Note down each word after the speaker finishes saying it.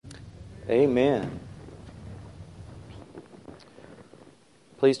Amen.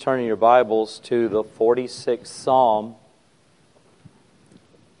 Please turn in your Bibles to the 46th Psalm.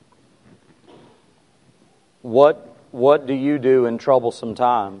 What do you do in troublesome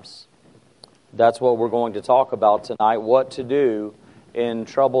times? That's what we're going to talk about tonight. What to do in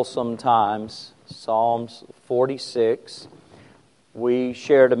troublesome times. Psalms 46. We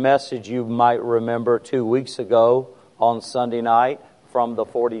shared a message you might remember 2 weeks ago on Sunday night from the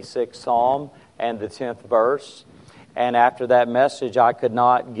 46th Psalm and the 10th verse. And after that message, I could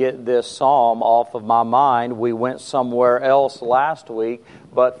not get this psalm off of my mind. We went somewhere else last week,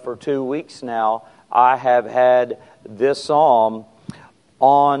 but for 2 weeks now, I have had this psalm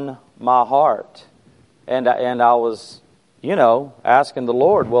on my heart. And I was, asking the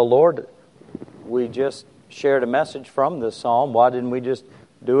Lord, well, Lord, we just shared a message from this psalm. Why didn't we just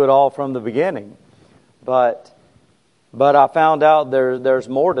do it all from the beginning? But I found out there's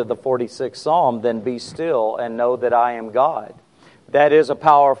more to the 46th Psalm than be still and know that I am God. That is a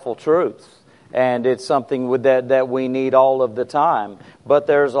powerful truth. And it's something that we need all of the time. But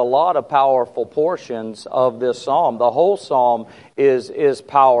there's a lot of powerful portions of this psalm. The whole psalm is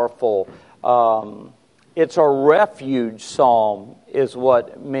powerful. It's a refuge psalm is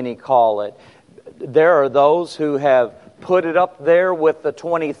what many call it. There are those who have put it up there with the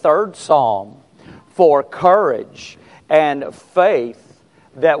 23rd Psalm for courage and faith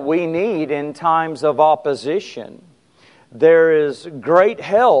that we need in times of opposition. There is great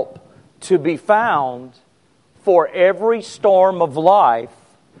help to be found for every storm of life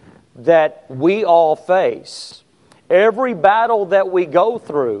that we all face. Every battle that we go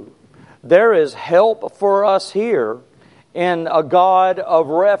through, there is help for us here in a God of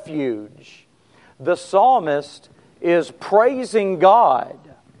refuge. The psalmist is praising God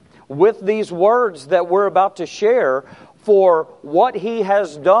with these words that we're about to share for what He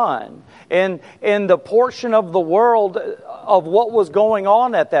has done. In the portion of the world of what was going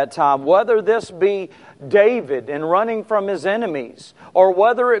on at that time, whether this be David and running from his enemies, or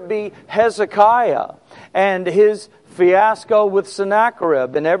whether it be Hezekiah and his fiasco with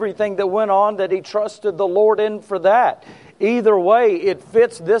Sennacherib and everything that went on that he trusted the Lord in for that. Either way, it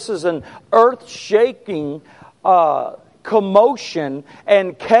fits. This is an earth-shaking commotion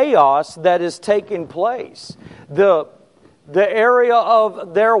and chaos that is taking place. The area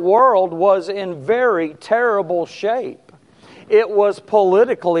of their world was in very terrible shape. It was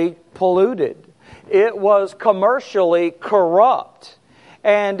politically polluted. It was commercially corrupt.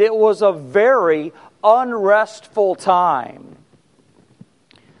 And it was a very unrestful time.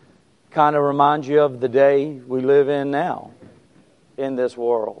 Kind of reminds you of the day we live in now in this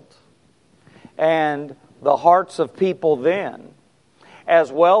world. And the hearts of people then,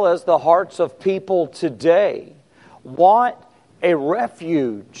 as well as the hearts of people today, want a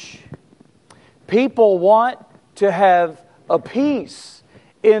refuge. People want to have a peace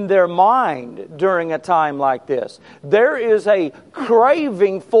in their mind during a time like this. There is a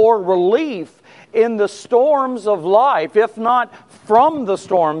craving for relief in the storms of life, if not from the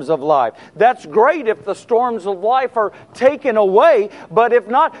storms of life. That's great if the storms of life are taken away, but if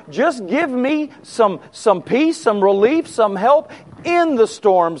not, just give me some peace, some relief, some help in the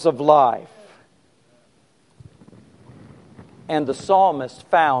storms of life. And the psalmist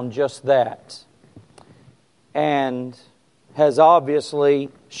found just that, and has obviously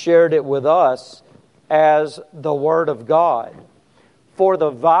shared it with us as the Word of God. For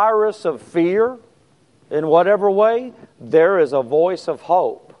the virus of fear, in whatever way, there is a voice of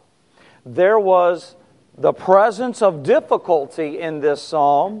hope. There was the presence of difficulty in this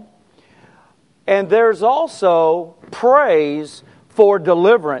psalm, and there's also praise for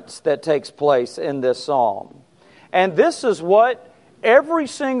deliverance that takes place in this psalm. And this is what every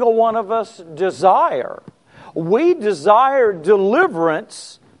single one of us desire. We desire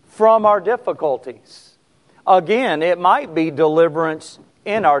deliverance from our difficulties. Again, it might be deliverance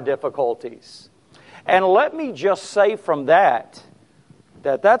in our difficulties. And let me just say from that's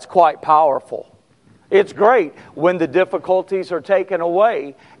quite powerful. It's great when the difficulties are taken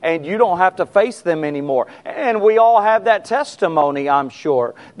away and you don't have to face them anymore. And we all have that testimony, I'm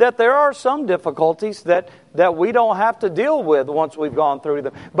sure, that there are some difficulties that we don't have to deal with once we've gone through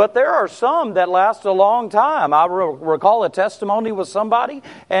them. But there are some that last a long time. I recall a testimony with somebody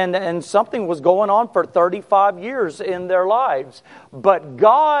and something was going on for 35 years in their lives. But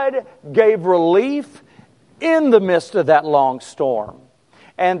God gave relief in the midst of that long storm.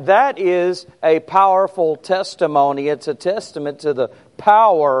 And that is a powerful testimony. It's a testament to the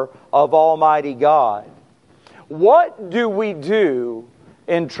power of Almighty God. What do we do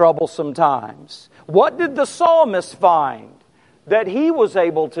in troublesome times? What did the psalmist find that He was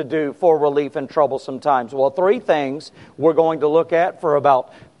able to do for relief in troublesome times? Well, three things we're going to look at for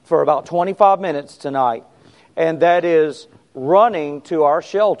about 25 minutes tonight. And that is running to our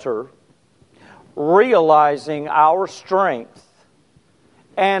shelter, realizing our strength,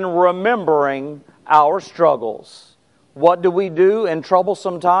 and remembering our struggles. What do we do in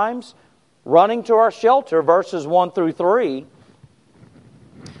troublesome times? Running to our shelter, verses 1 through 3.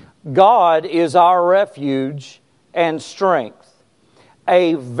 God is our refuge and strength,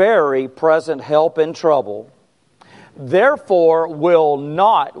 a very present help in trouble. Therefore will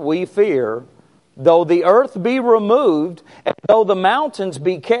not we fear, though the earth be removed, and though the mountains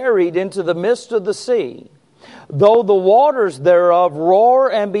be carried into the midst of the sea, though the waters thereof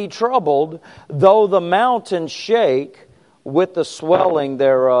roar and be troubled, though the mountains shake with the swelling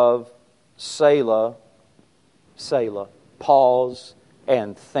thereof. Selah, Selah. Pause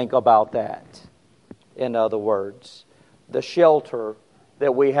and think about that. In other words, the shelter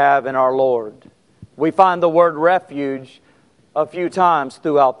that we have in our Lord. We find the word refuge a few times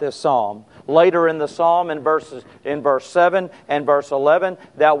throughout this psalm. Later in the psalm, in verse 7 and verse 11,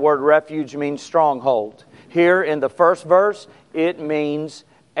 that word refuge means stronghold. Here in the first verse, it means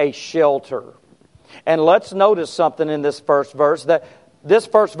a shelter. And let's notice something in this first verse, that this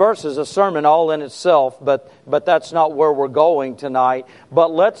first verse is a sermon all in itself, but that's not where we're going tonight.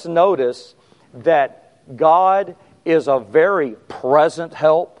 But let's notice that God is a very present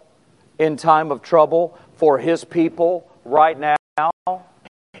help in time of trouble for His people right now.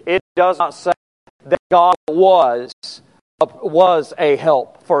 It does not say that God was a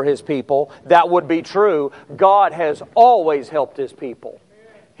help for His people. That would be true. God has always helped His people.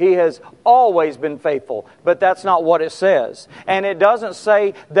 He has always been faithful, but that's not what it says. And it doesn't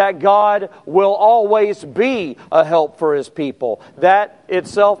say that God will always be a help for His people. That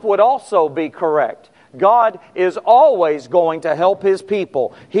itself would also be correct. God is always going to help His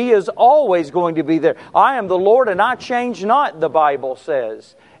people. He is always going to be there. I am the Lord and I change not, the Bible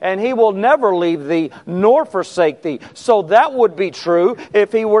says. And He will never leave thee nor forsake thee. So that would be true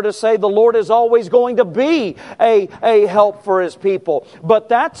if He were to say the Lord is always going to be a help for His people. But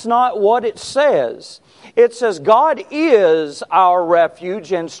that's not what it says. It says God is our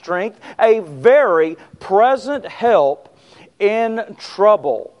refuge and strength, a very present help in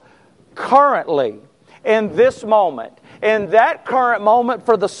trouble. Currently, in this moment, in that current moment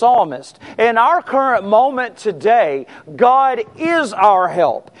for the psalmist, in our current moment today, God is our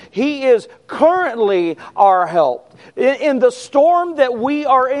help. He is currently our help. In the storm that we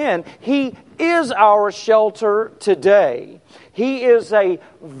are in, He is our shelter today. He is a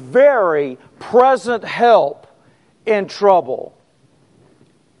very present help in trouble.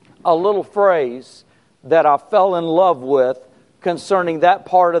 A little phrase that I fell in love with concerning that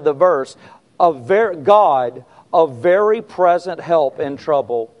part of the verse, God, a very present help in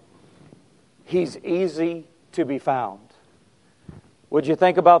trouble. He's easy to be found. Would you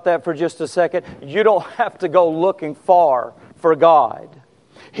think about that for just a second? You don't have to go looking far for God.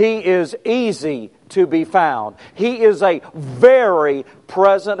 He is easy to be found. He is a very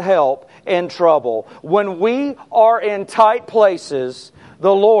present help in trouble. When we are in tight places,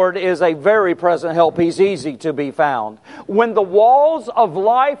 the Lord is a very present help. He's easy to be found. When the walls of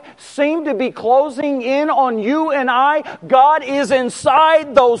life seem to be closing in on you and I, God is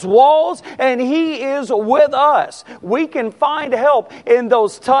inside those walls and He is with us. We can find help in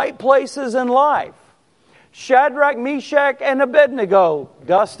those tight places in life. Shadrach, Meshach, and Abednego,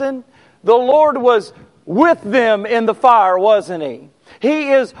 Dustin, the Lord was with them in the fire, wasn't He?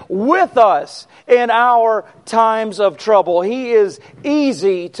 He is with us in our times of trouble. He is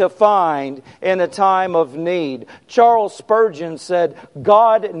easy to find in a time of need. Charles Spurgeon said,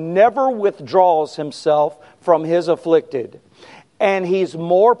 God never withdraws Himself from His afflicted, and He's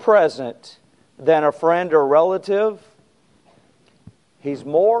more present than a friend or relative. He's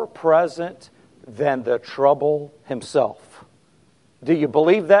more present than the trouble himself. Do you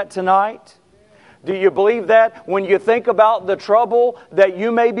believe that tonight? Do you believe that when you think about the trouble that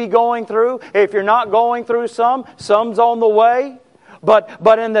you may be going through? If you're not going through some's on the way.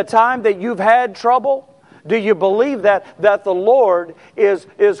 But in the time that you've had trouble, do you believe that the Lord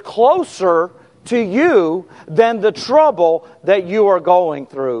is closer to you than the trouble that you are going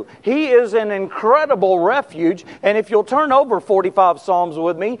through? He is an incredible refuge. And if you'll turn over 45 Psalms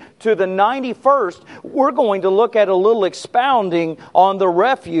with me to the 91st, we're going to look at a little expounding on the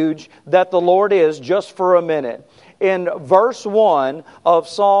refuge that the Lord is just for a minute. In verse 1 of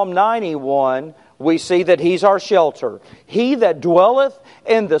Psalm 91, we see that He's our shelter. He that dwelleth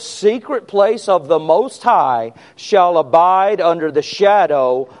in the secret place of the Most High shall abide under the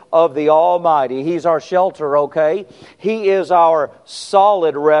shadow of the Almighty. He's our shelter, okay? He is our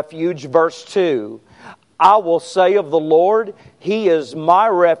solid refuge. Verse 2. I will say of the Lord, He is my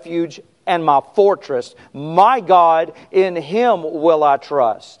refuge and my fortress. My God, in Him will I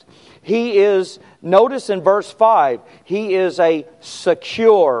trust. He is, notice in verse 5, He is a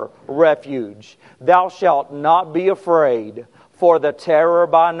secure refuge. Thou shalt not be afraid for the terror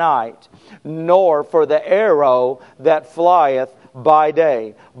by night, nor for the arrow that flieth by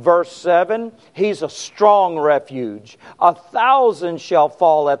day. Verse 7, He's a strong refuge. 1,000 shall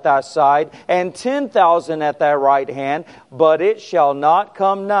fall at thy side, and 10,000 at thy right hand, but it shall not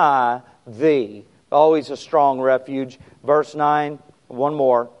come nigh thee. Always a strong refuge. Verse 9, one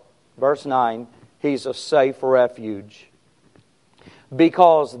more. Verse 9, He's a safe refuge.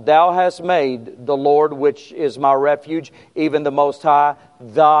 Because thou hast made the Lord, which is my refuge, even the Most High,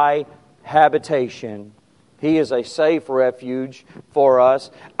 thy habitation. He is a safe refuge for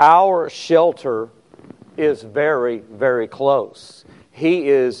us. Our shelter is very, very close. He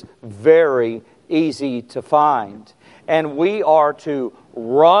is very easy to find. And we are to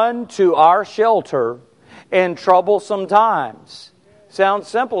run to our shelter in troublesome times. Sounds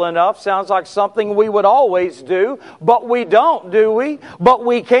simple enough. Sounds like something we would always do. But we don't, do we? But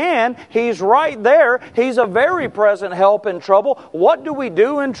we can. He's right there. He's a very present help in trouble. What do we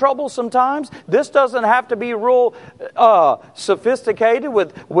do in trouble sometimes? This doesn't have to be real sophisticated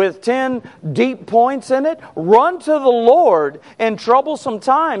with 10 deep points in it. Run to the Lord in troublesome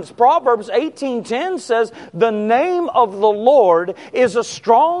times. Proverbs 18:10 says, the name of the Lord is a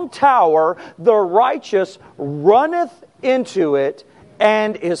strong tower. The righteous runneth into it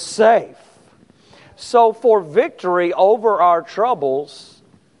and is safe. So for victory over our troubles,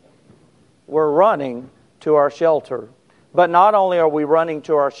 we're running to our shelter. But not only are we running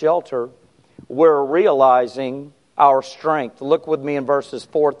to our shelter, we're realizing our strength. Look with me in verses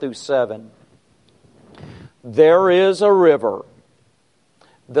 4 through 7. There is a river,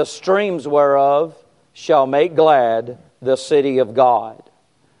 the streams whereof shall make glad the city of God,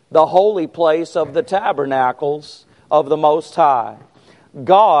 the holy place of the tabernacles of the Most High.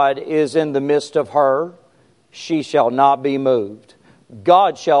 God is in the midst of her, she shall not be moved.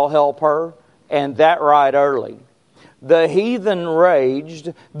 God shall help her, and that right early. The heathen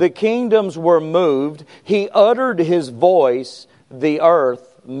raged, the kingdoms were moved. He uttered His voice, the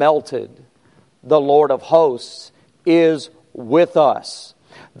earth melted. The Lord of hosts is with us.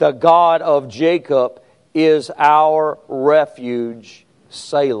 The God of Jacob is our refuge.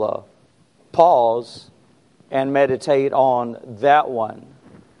 Selah. Pause and meditate on that one.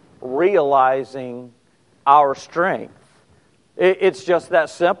 Realizing our strength. It's just that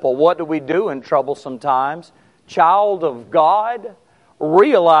simple. What do we do in troublesome times? Child of God,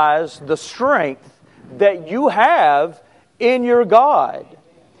 realize the strength that you have in your God.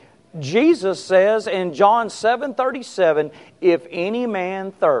 Jesus says in John 7:37, if any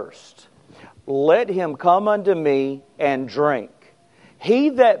man thirst, let him come unto me and drink. He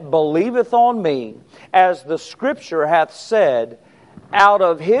that believeth on me, as the Scripture hath said, out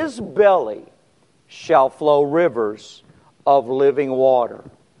of his belly shall flow rivers of living water.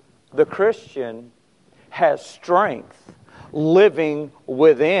 The Christian has strength living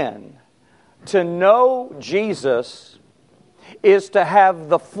within. To know Jesus is to have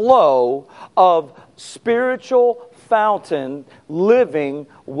the flow of spiritual fountain living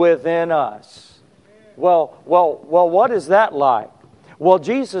within us. Well, what is that like? Well,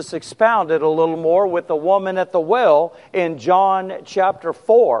 Jesus expounded a little more with the woman at the well in John chapter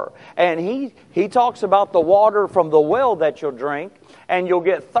 4. And he talks about the water from the well that you'll drink, and you'll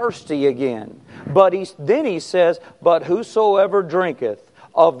get thirsty again. But then he says, but whosoever drinketh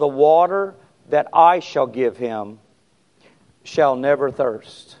of the water that I shall give him shall never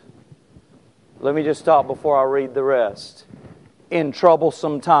thirst. Let me just stop before I read the rest. In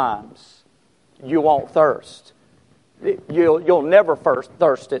troublesome times, you won't thirst. You'll never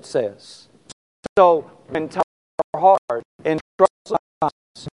thirst, it says. So, when times are hard, in troublesome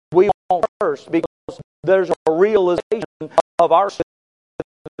times, we won't thirst because there's a realization of our sin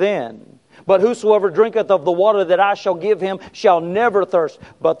then. But whosoever drinketh of the water that I shall give him shall never thirst.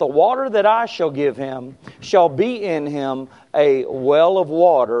 But the water that I shall give him shall be in him a well of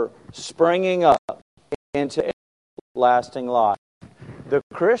water springing up into lasting life. The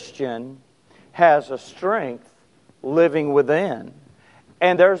Christian has a strength living within.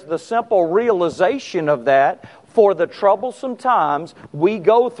 And there's the simple realization of that for the troublesome times we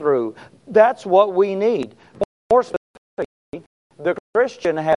go through. That's what we need. But more specifically, the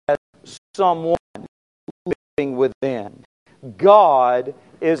Christian has someone living within. God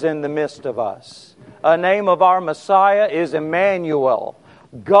is in the midst of us. A name of our Messiah is Emmanuel,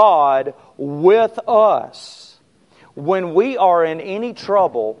 God with us. When we are in any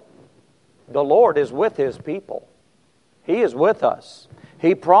trouble, the Lord is with His people. He is with us.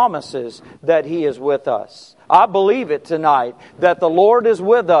 He promises that He is with us. I believe it tonight, that the Lord is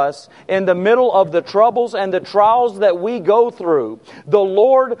with us in the middle of the troubles and the trials that we go through. The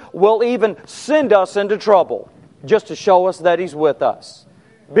Lord will even send us into trouble just to show us that He's with us.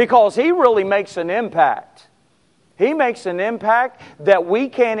 Because He really makes an impact. He makes an impact that we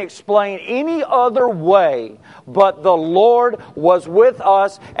can't explain any other way. But the Lord was with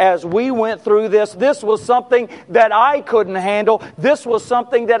us as we went through this. This was something that I couldn't handle. This was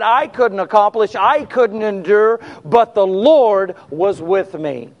something that I couldn't accomplish. I couldn't endure. But the Lord was with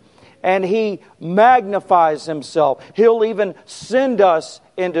me. And He magnifies Himself. He'll even send us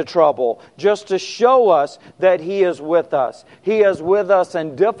into trouble just to show us that He is with us. He is with us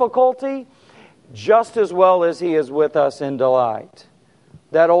in difficulty just as well as He is with us in delight.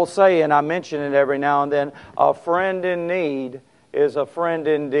 That old saying, I mention it every now and then, a friend in need is a friend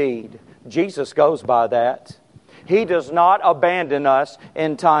indeed. Jesus goes by that. He does not abandon us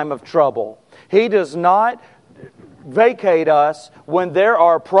in time of trouble. He does not vacate us when there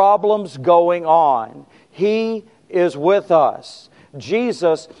are problems going on. He is with us.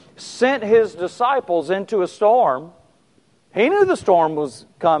 Jesus sent His disciples into a storm. He knew the storm was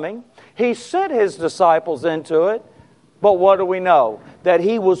coming. He sent His disciples into it. But what do we know? That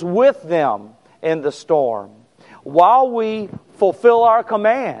He was with them in the storm. While we fulfill our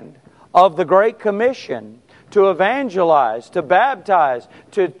command of the Great Commission to evangelize, to baptize,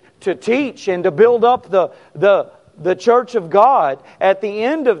 to teach, and to build up the church of God, at the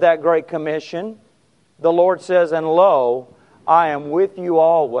end of that Great Commission, the Lord says, and lo, I am with you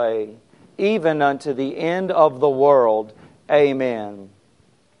always, even unto the end of the world. Amen.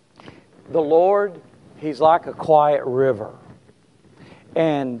 The Lord, He's like a quiet river.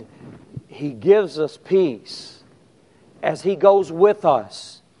 And He gives us peace as He goes with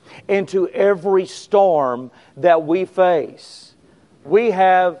us into every storm that we face. We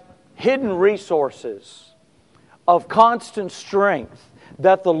have hidden resources of constant strength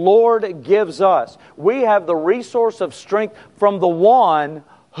that the Lord gives us. We have the resource of strength from the One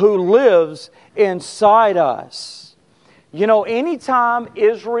who lives inside us. You know, anytime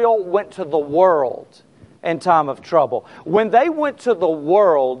Israel went to the world in time of trouble, when they went to the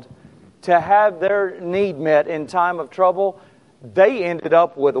world to have their need met in time of trouble, they ended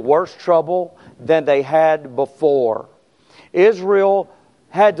up with worse trouble than they had before. Israel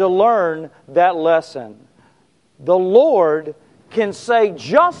had to learn that lesson. The Lord can say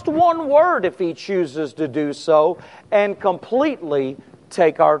just one word if He chooses to do so and completely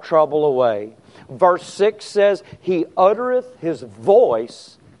take our trouble away. Verse 6 says, He uttereth His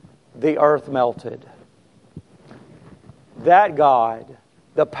voice, the earth melted. That God,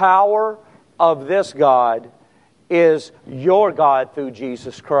 the power of this God, is your God through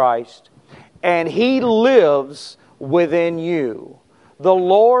Jesus Christ. And He lives within you. The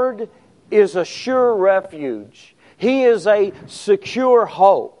Lord is a sure refuge. He is a secure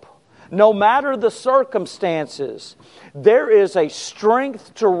hope. No matter the circumstances, there is a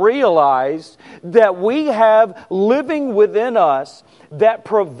strength to realize that we have living within us that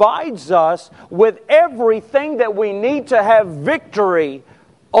provides us with everything that we need to have victory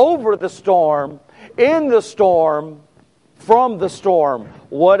over the storm, in the storm, from the storm,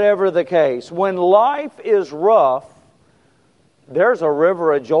 whatever the case. When life is rough, there's a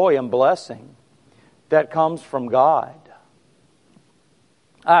river of joy and blessing that comes from God.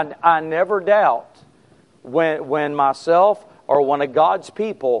 I never doubt when myself or one of God's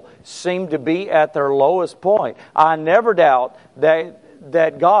people seem to be at their lowest point. I never doubt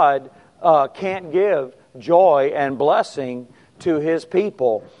that God can't give joy and blessing to His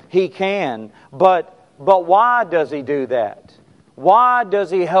people. He can. But why does He do that? Why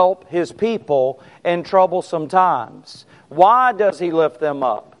does He help His people in troublesome times? Why does He lift them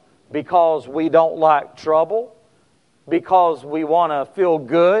up? Because we don't like trouble? Because we want to feel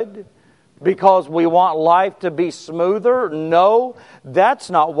good? Because we want life to be smoother? No,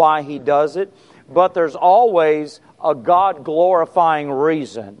 that's not why He does it. But there's always a God-glorifying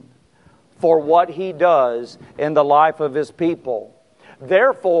reason for what He does in the life of His people.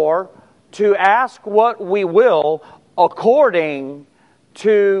 Therefore, to ask what we will according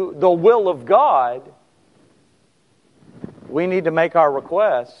to the will of God, we need to make our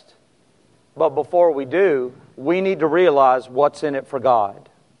request. But before we do, we need to realize what's in it for God.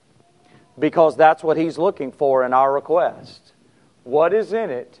 Because that's what He's looking for in our request. What is in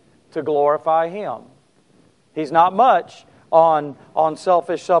it to glorify Him? He's not much on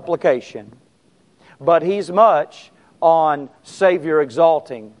selfish supplication, but He's much on Savior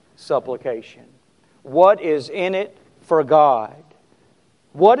exalting supplication. What is in it for God?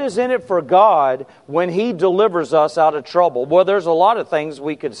 What is in it for God when He delivers us out of trouble? Well, there's a lot of things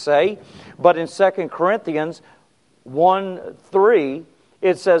we could say, but in 2 Corinthians 1:3,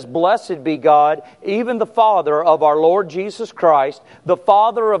 it says, "Blessed be God, even the Father of our Lord Jesus Christ, the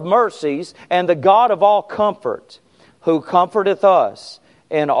Father of mercies, and the God of all comfort, who comforteth us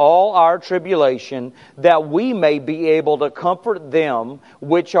in all our tribulation, that we may be able to comfort them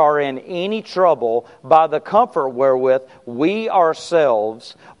which are in any trouble by the comfort wherewith we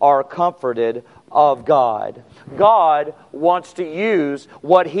ourselves are comforted of God." God wants to use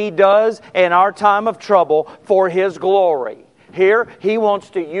what He does in our time of trouble for His glory. Here, He wants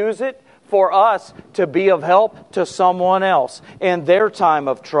to use it for us to be of help to someone else in their time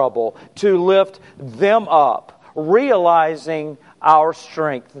of trouble, to lift them up, realizing our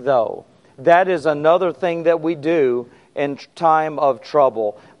strength, though. That is another thing that we do in time of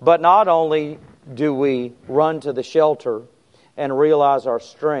trouble. But not only do we run to the shelter and realize our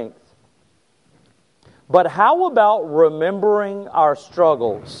strength, but how about remembering our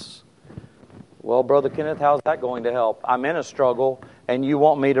struggles? Well, Brother Kenneth, how's that going to help? I'm in a struggle, and you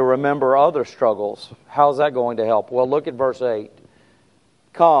want me to remember other struggles. How's that going to help? Well, look at verse 8.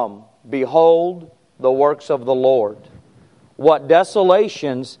 "Come, behold the works of the Lord. What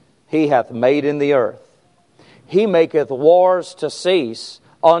desolations He hath made in the earth. He maketh wars to cease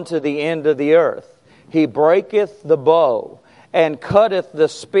unto the end of the earth. He breaketh the bow, and cutteth the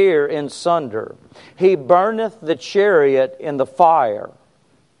spear in sunder. He burneth the chariot in the fire.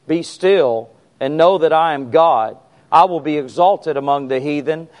 Be still, and know that I am God. I will be exalted among the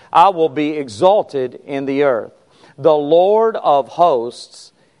heathen. I will be exalted in the earth. The Lord of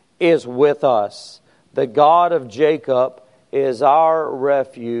hosts is with us. The God of Jacob is our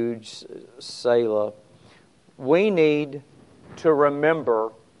refuge." Selah. We need to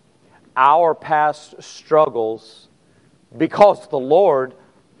remember our past struggles because the Lord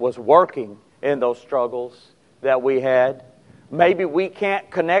was working in those struggles that we had. Maybe we can't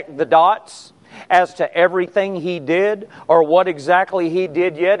connect the dots as to everything He did or what exactly He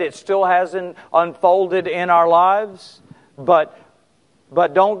did yet. It still hasn't unfolded in our lives. But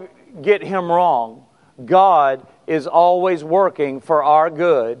don't get Him wrong. God is always working for our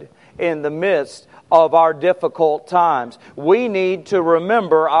good in the midst of our difficult times. We need to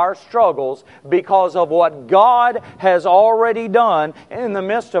remember our struggles because of what God has already done in the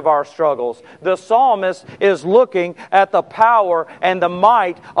midst of our struggles. The psalmist is looking at the power and the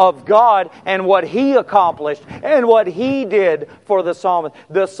might of God and what He accomplished and what He did for the psalmist.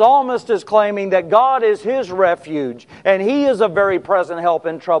 The psalmist is claiming that God is his refuge and He is a very present help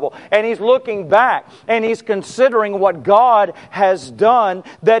in trouble. And he's looking back and he's considering what God has done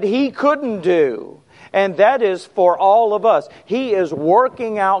that he couldn't do. And that is for all of us. He is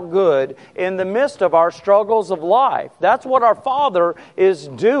working out good in the midst of our struggles of life. That's what our Father is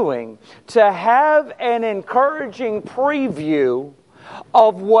doing. To have an encouraging preview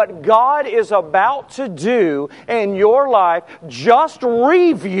of what God is about to do in your life, just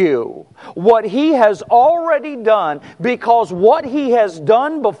review what He has already done, because what He has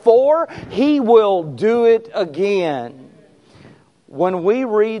done before, He will do it again. When we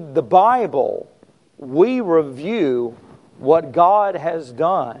read the Bible, we review what God has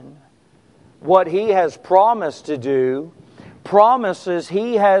done, what He has promised to do, promises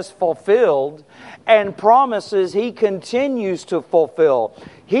He has fulfilled, and promises He continues to fulfill.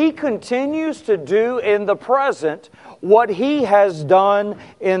 He continues to do in the present what He has done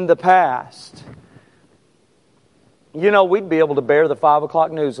in the past. You know, we'd be able to bear the 5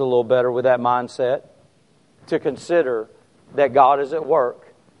 o'clock news a little better with that mindset, to consider that God is at work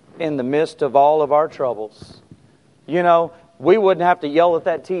in the midst of all of our troubles. You know, we wouldn't have to yell at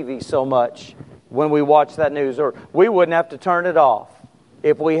that TV so much when we watch that news, or we wouldn't have to turn it off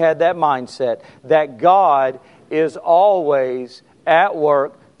if we had that mindset that God is always at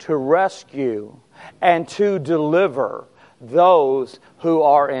work to rescue and to deliver those who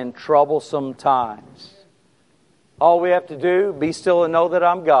are in troublesome times. All we have to do, be still and know that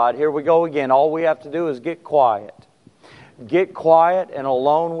I'm God. Here we go again. All we have to do is get quiet. Get quiet and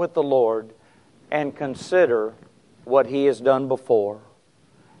alone with the Lord and consider what He has done before.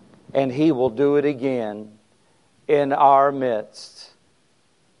 And He will do it again in our midst.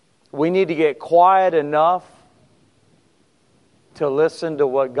 We need to get quiet enough to listen to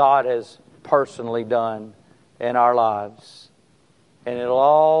what God has personally done in our lives. And it'll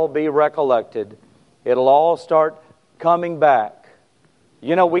all be recollected. It'll all start coming back.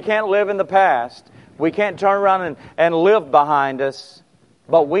 You know, we can't live in the past. We can't turn around and live behind us,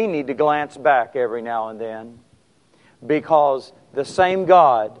 but we need to glance back every now and then, because the same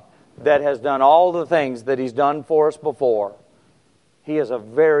God that has done all the things that He's done for us before, He is a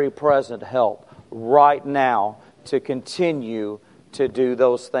very present help right now to continue to do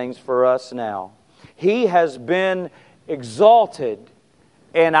those things for us now. He has been exalted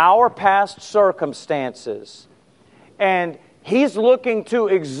in our past circumstances, and He's looking to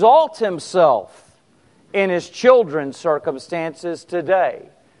exalt Himself in His children's circumstances today.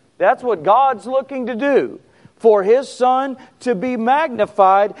 That's what God's looking to do, for His Son to be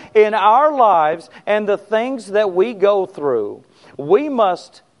magnified in our lives and the things that we go through. We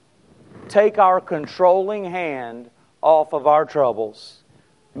must take our controlling hand off of our troubles.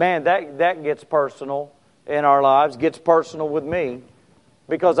 Man, that gets personal in our lives, gets personal with me,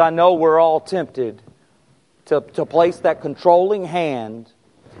 because I know we're all tempted to place that controlling hand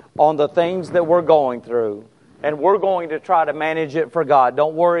on the things that we're going through. And we're going to try to manage it for God.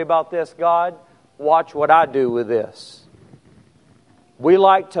 Don't worry about this, God. Watch what I do with this. We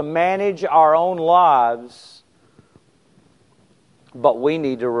like to manage our own lives, but we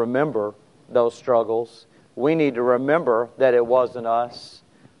need to remember those struggles. We need to remember that it wasn't us.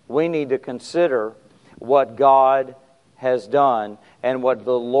 We need to consider what God has done and what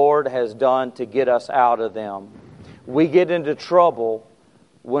the Lord has done to get us out of them. We get into trouble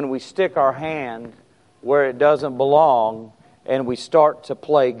when we stick our hand where it doesn't belong and we start to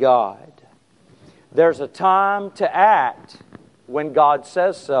play God. There's a time to act when God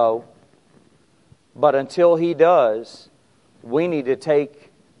says so, but until He does, we need to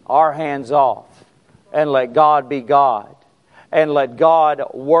take our hands off and let God be God, and let God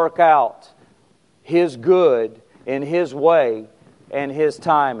work out His good in His way and His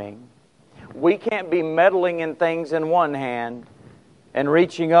timing. We can't be meddling in things in one hand and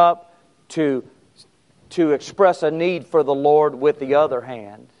reaching up to express a need for the Lord with the other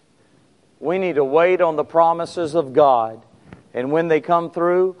hand. We need to wait on the promises of God, and when they come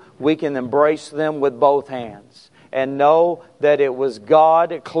through, we can embrace them with both hands and know that it was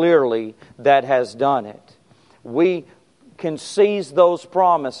God clearly that has done it. We can seize those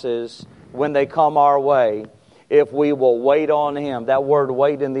promises when they come our way if we will wait on Him. That word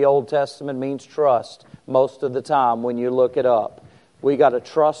wait in the Old Testament means trust most of the time when you look it up. We got to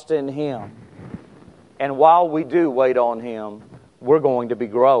trust in Him. And while we do wait on Him, we're going to be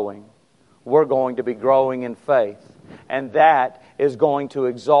growing. We're going to be growing in faith. And that is going to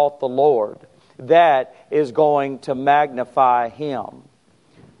exalt the Lord. That is going to magnify Him.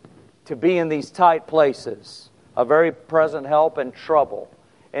 To be in these tight places, a very present help in trouble.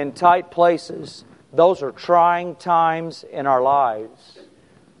 In tight places, those are trying times in our lives.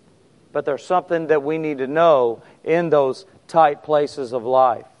 But there's something that we need to know in those tight places of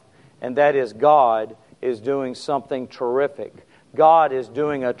life. And that is God is doing something terrific. God is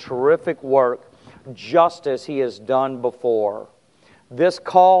doing a terrific work just as He has done before. This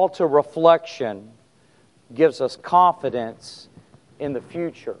call to reflection gives us confidence in the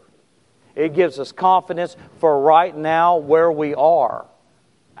future. It gives us confidence for right now where we are.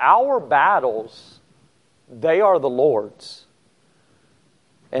 Our battles, they are the Lord's.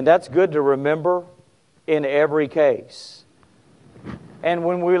 And that's good to remember in every case. And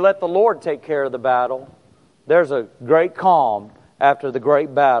when we let the Lord take care of the battle, there's a great calm after the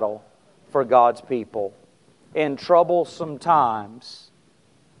great battle for God's people. In troublesome times,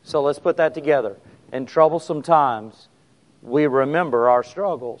 so let's put that together. In troublesome times, we remember our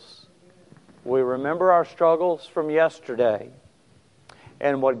struggles. We remember our struggles from yesterday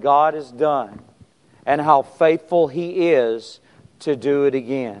and what God has done and how faithful He is to do it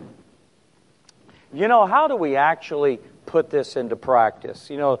again. You know, how do we actually put this into practice?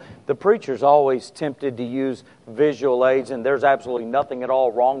 You know, the preacher's always tempted to use visual aids, and there's absolutely nothing at all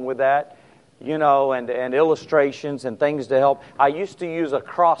wrong with that. You know, and illustrations and things to help. I used to use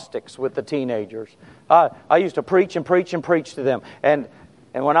acrostics with the teenagers. I used to preach and preach and preach to them. And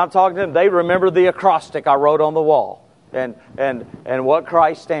when I'm talking to them, they remember the acrostic I wrote on the wall and what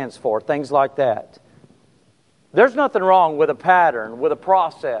Christ stands for, things like that. There's nothing wrong with a pattern, with a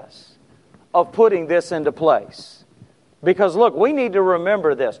process of putting this into place. Because look, we need to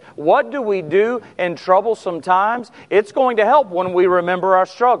remember this. What do we do in troublesome times? It's going to help when we remember our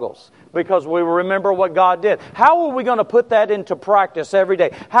struggles, because we remember what God did. How are we going to put that into practice every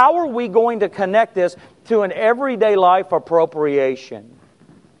day? How are we going to connect this to an everyday life appropriation?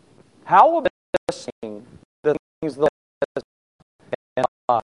 How are we listening to the things that in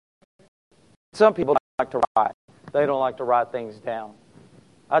life? Some people don't like to write. They don't like to write things down.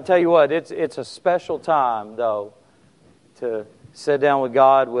 I tell you what, it's a special time, though, sit down with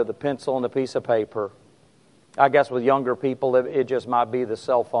God with a pencil and a piece of paper. I guess with younger people, it just might be the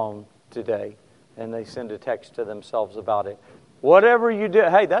cell phone today. And they send a text to themselves about it. Whatever you do,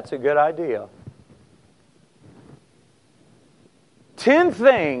 hey, that's a good idea. 10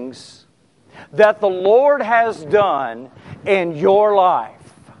 things that the Lord has done in your life.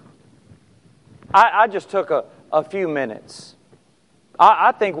 I just took a few minutes.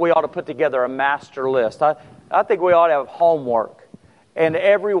 I think we ought to put together a master list. I think we ought to have homework. And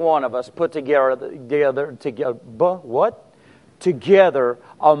every one of us put together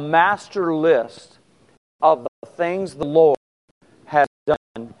a master list of the things the Lord has done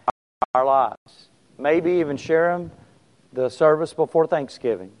in our lives. Maybe even share them the service before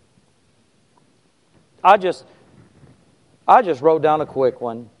Thanksgiving. I just wrote down a quick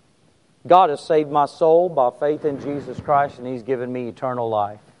one. God has saved my soul by faith in Jesus Christ, and He's given me eternal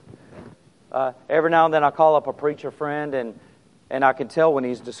life. Every now and then I call up a preacher friend, and I can tell when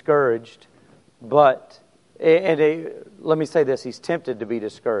he's discouraged. But let me say this: he's tempted to be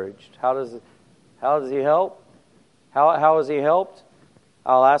discouraged. How does he help? How has he helped?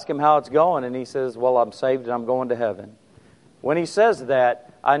 I'll ask him how it's going, and he says, "Well, I'm saved and I'm going to heaven." When he says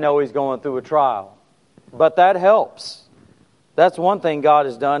that, I know he's going through a trial. But that helps. That's one thing God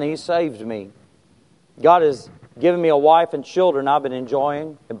has done. He saved me. God has given me a wife and children I've been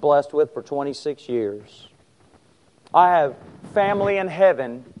enjoying and blessed with for 26 years. I have family in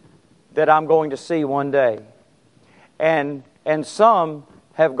heaven that I'm going to see one day. And some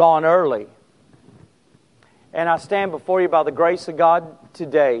have gone early. And I stand before you by the grace of God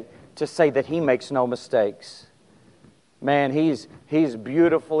today to say that He makes no mistakes. Man, He's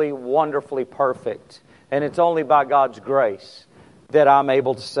beautifully, wonderfully perfect. And it's only by God's grace that I'm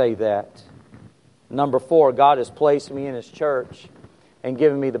able to say that. Number 4, God has placed me in His church and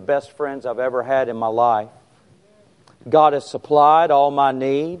given me the best friends I've ever had in my life. God has supplied all my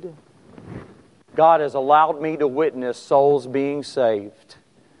need. God has allowed me to witness souls being saved.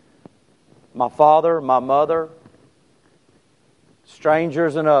 My father, my mother,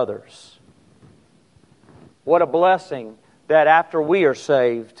 strangers and others. What a blessing that after we are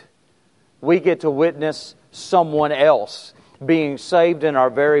saved, we get to witness someone else being saved in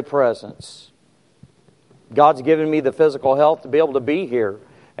our very presence. God's given me the physical health to be able to be here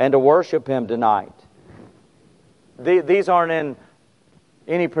and to worship Him tonight. These aren't in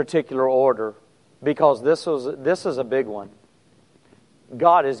any particular order because this is a big one.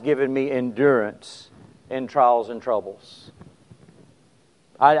 God has given me endurance in trials and troubles.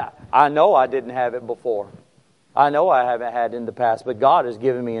 I know I didn't have it before. I know I haven't had it in the past, but God has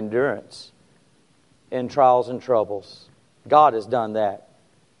given me endurance in trials and troubles. God has done that.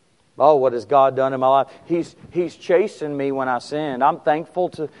 Oh, what has God done in my life? He's chastened me when I sin. I'm thankful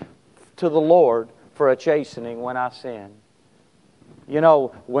to the Lord for a chastening when I sin. You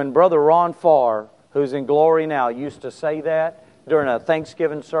know, when Brother Ron Farr, who's in glory now, used to say that during a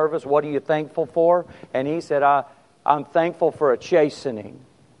Thanksgiving service, what are you thankful for? And he said, I'm thankful for a chastening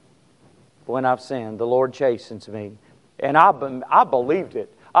when I've sinned. The Lord chastens me. And I believed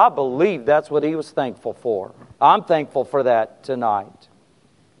it. I believed that's what he was thankful for. I'm thankful for that tonight.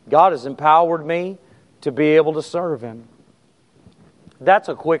 God has empowered me to be able to serve Him. That's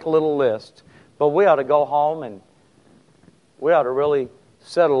a quick little list. But we ought to go home and we ought to really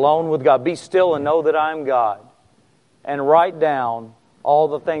sit alone with God. Be still and know that I am God. And write down all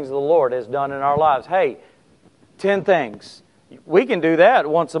the things the Lord has done in our lives. Hey, 10 things. We can do that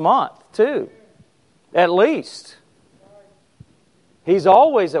once a month too. At least. He's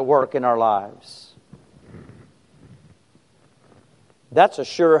always at work in our lives. That's a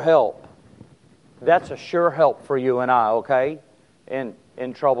sure help. That's a sure help for you and I, okay? In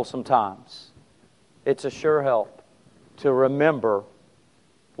troublesome times. It's a sure help to remember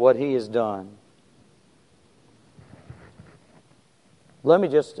what He has done. Let me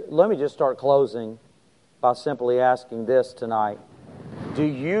just start closing by simply asking this tonight. Do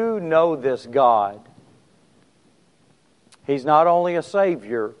you know this God? He's not only a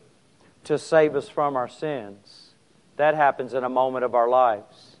Savior to save us from our sins. That happens in a moment of our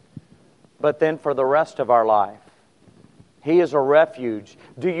lives. But then for the rest of our life, He is a refuge.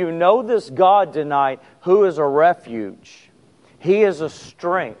 Do you know this God tonight who is a refuge? He is a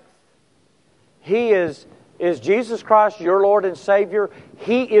strength. He is Jesus Christ your Lord and Savior?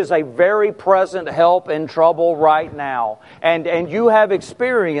 He is a very present help in trouble right now. And you have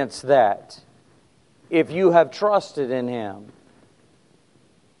experienced that if you have trusted in Him.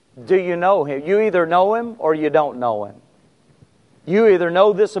 Do you know Him? You either know Him or you don't know Him. You either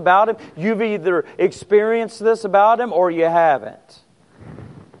know this about Him, you've either experienced this about Him or you haven't.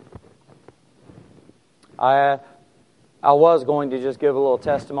 I was going to just give a little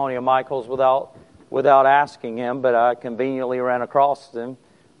testimony of Michael's without asking him, but I conveniently ran across him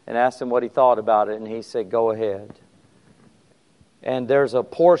and asked him what he thought about it, and he said, "Go ahead." And there's a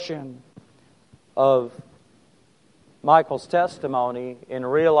portion of Michael's testimony in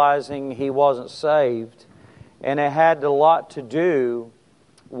realizing he wasn't saved, and it had a lot to do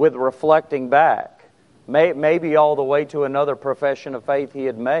with reflecting back, maybe all the way to another profession of faith he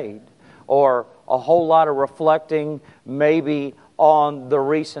had made, or a whole lot of reflecting maybe on the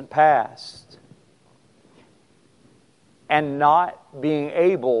recent past, and not being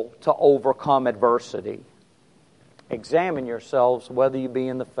able to overcome adversity. Examine yourselves whether you be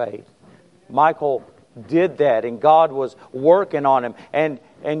in the faith. Michael did that, and God was working on him. And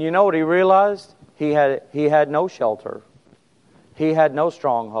you know what he realized? He had no shelter. He had no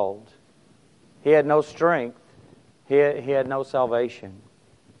stronghold. He had no strength. He had no salvation.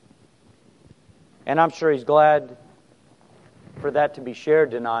 And I'm sure he's glad for that to be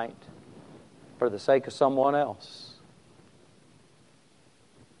shared tonight for the sake of someone else.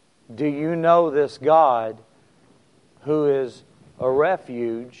 Do you know this God who is a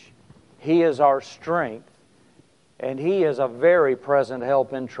refuge? He is our strength, and He is a very present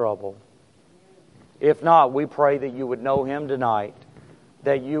help in trouble. If not, we pray that you would know Him tonight,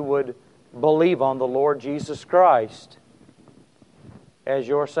 that you would believe on the Lord Jesus Christ as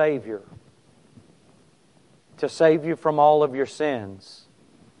your Savior, to save you from all of your sins,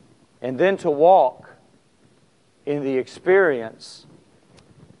 and then to walk in the experience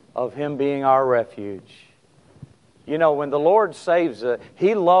of Him being our refuge. You know, when the Lord saves us,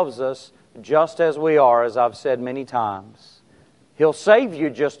 He loves us just as we are, as I've said many times. He'll save you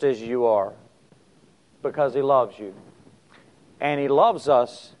just as you are because He loves you. And He loves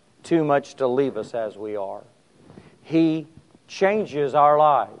us too much to leave us as we are. He changes our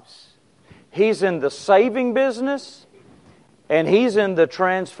lives. He's in the saving business, and He's in the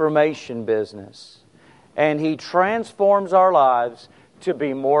transformation business. And He transforms our lives to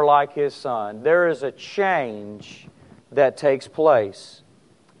be more like His Son. There is a change that takes place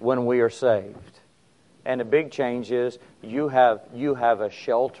when we are saved. And a big change is you have a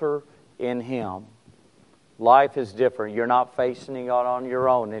shelter in Him. Life is different. You're not facing it on your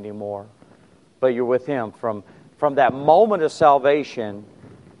own anymore, but you're with Him from that moment of salvation,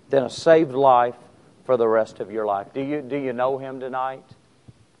 then a saved life for the rest of your life. Do you know Him tonight?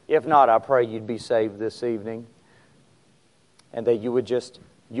 If not, I pray you'd be saved this evening, and that you would just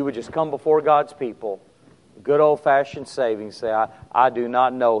come before God's people, good old-fashioned saving. Say, I do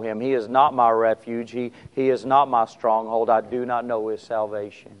not know Him. He is not my refuge. He is not my stronghold. I do not know His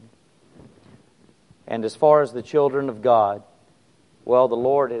salvation. And as far as the children of God, well, the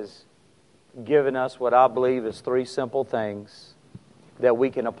Lord has given us what I believe is 3 simple things that we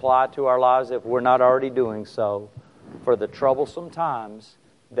can apply to our lives if we're not already doing so for the troublesome times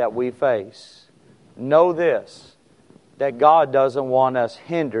that we face. Know this, that God doesn't want us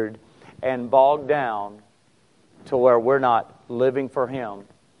hindered and bogged down to where we're not living for Him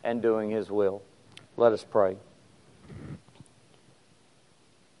and doing His will. Let us pray.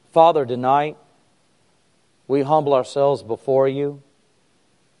 Father, tonight we humble ourselves before You,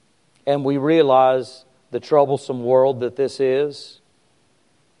 and we realize the troublesome world that this is.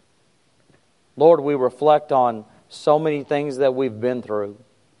 Lord, we reflect on so many things that we've been through.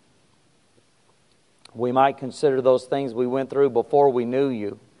 We might consider those things we went through before we knew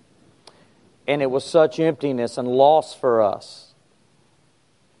You. And it was such emptiness and loss for us.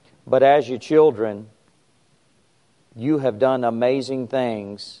 But as Your children, You have done amazing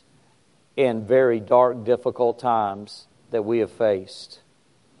things in very dark, difficult times that we have faced.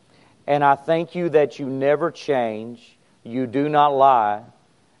 And I thank You that You never change, You do not lie,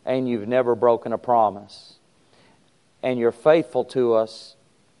 and You've never broken a promise. And You're faithful to us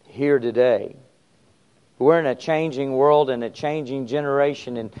here today. We're in a changing world and a changing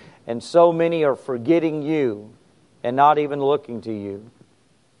generation, and so many are forgetting You and not even looking to You.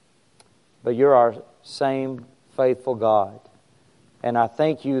 But You're our same faithful God. And I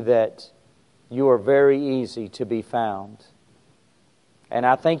thank You that You are very easy to be found. And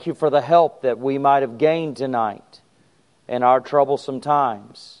I thank You for the help that we might have gained tonight in our troublesome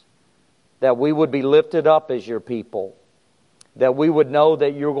times, that we would be lifted up as Your people, that we would know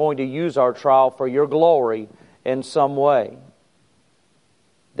that You're going to use our trial for Your glory in some way,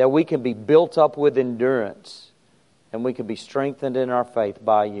 that we can be built up with endurance, and we can be strengthened in our faith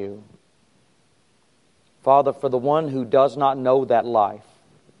by You. Father, for the one who does not know that life,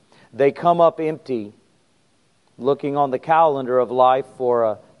 they come up empty, looking on the calendar of life for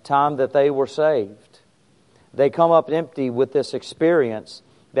a time that they were saved. They come up empty with this experience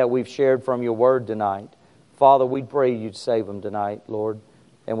that we've shared from Your Word tonight. Father, we pray You'd save them tonight, Lord.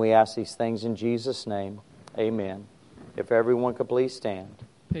 And we ask these things in Jesus' name. Amen. If everyone could please stand.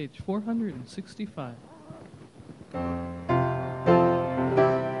 Page 465.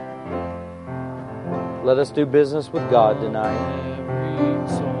 Let us do business with God tonight. Every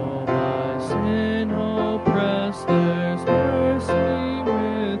soul by sin oppressed, there's mercy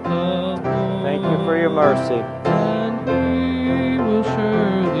with the Lord. Thank You for Your mercy. And He will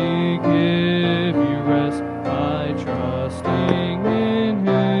surely give you rest by trusting in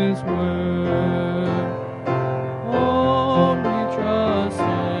His word. Only trust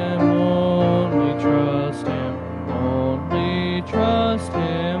Him, only trust Him, only trust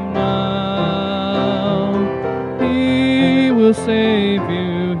Him now. He will save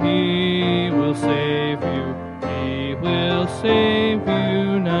you, He will save you, He will save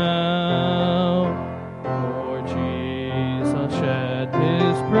you now. For Jesus shed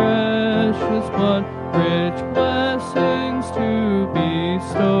His precious blood, rich blessings to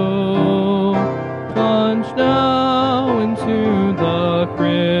bestow. Plunge now into the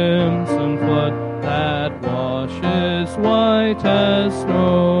crimson flood that washes white as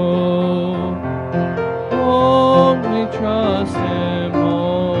snow. Only trust Him,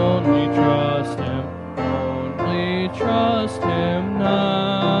 only trust Him, only trust Him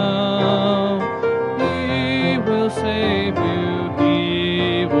now. He will save you,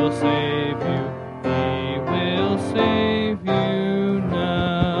 He will save you, He will save you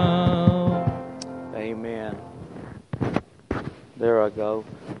now. Amen. There I go.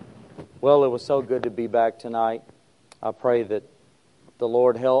 Well, it was so good to be back tonight. I pray that the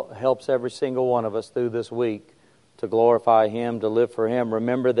Lord helps every single one of us through this week to glorify Him, to live for Him.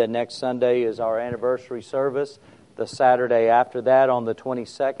 Remember that next Sunday is our anniversary service. The Saturday after that, on the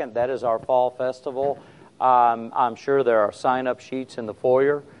 22nd, that is our fall festival. I'm sure there are sign-up sheets in the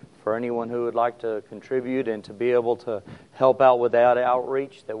foyer for anyone who would like to contribute and to be able to help out with that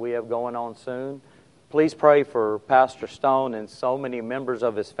outreach that we have going on soon. Please pray for Pastor Stone and so many members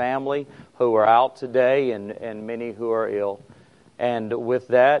of his family who are out today and many who are ill. And with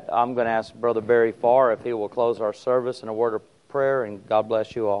that, I'm going to ask Brother Barry Farr if he will close our service in a word of prayer, and God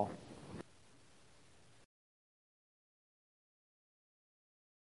bless you all.